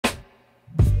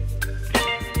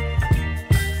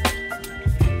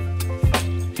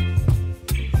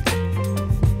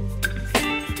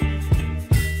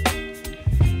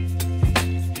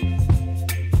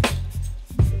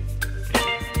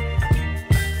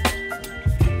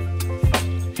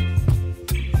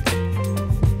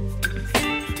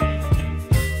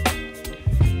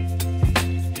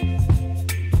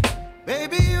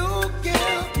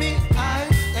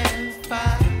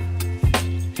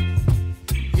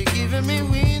giving me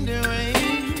wind and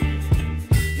rain.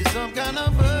 You're some kind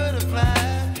of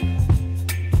butterfly.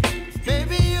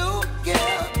 Baby, you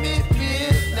give me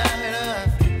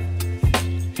midnight.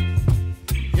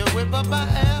 You whip up my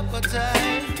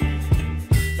appetite.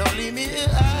 Don't leave me here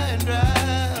high and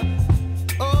dry.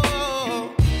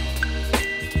 Oh,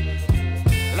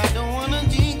 well, I don't wanna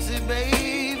jinx it,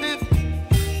 baby.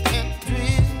 Can't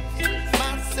twist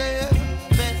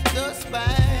myself at the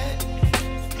spine.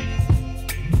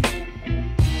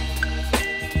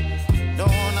 Don't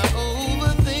wanna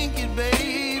overthink it,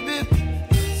 baby.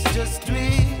 It's just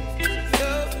twist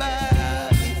your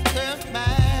body and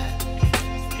mine.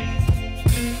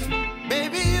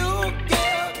 Baby, you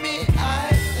give me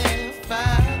ice and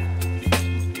fire.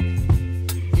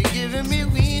 You're giving me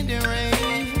wind and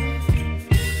rain.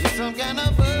 You're some kind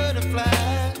of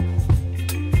butterfly.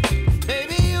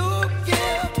 Baby, you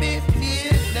give me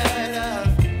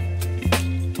midnight.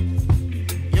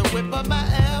 You whip up my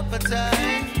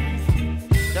appetite.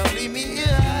 Don't leave me here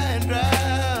high and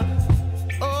dry.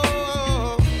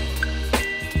 Oh,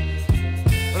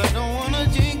 but I don't wanna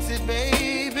jinx it,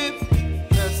 baby.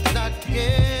 Let's not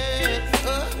get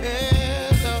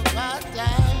ahead of my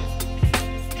time.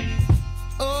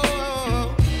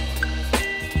 Oh,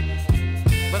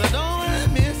 but I don't wanna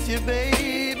miss you,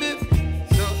 baby.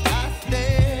 So I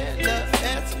stand up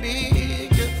and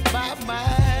speak my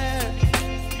mind.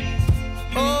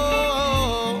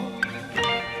 Oh.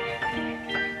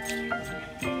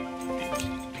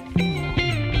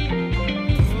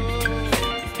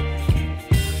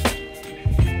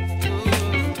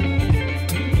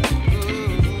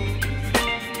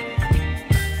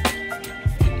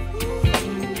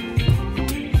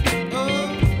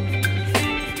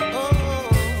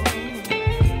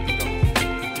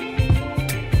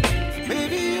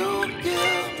 Baby, you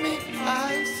give me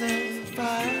ice and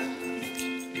fire.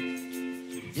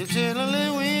 You're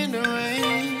chilling wind and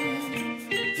rain.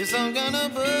 You're some kind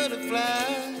of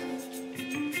butterfly.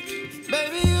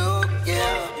 Baby, you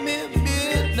give me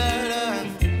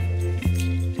midnight.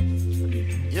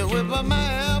 You whip up my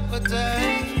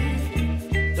appetite.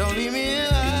 Don't leave me here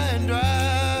high and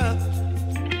dry.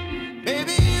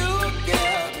 Baby, you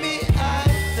give me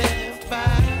ice and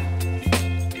fire.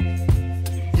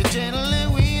 You're channeling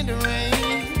wind and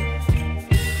rain.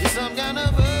 You're some kind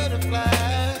of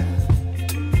butterfly.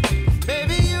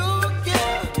 Baby, you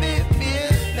give me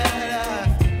midnight.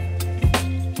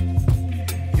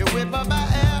 You whip up my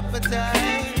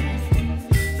appetite.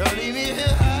 Don't leave me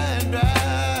here high and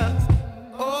dry.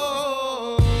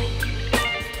 Oh,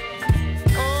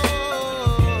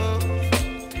 oh,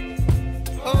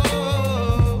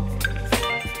 oh,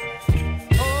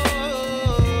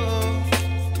 oh,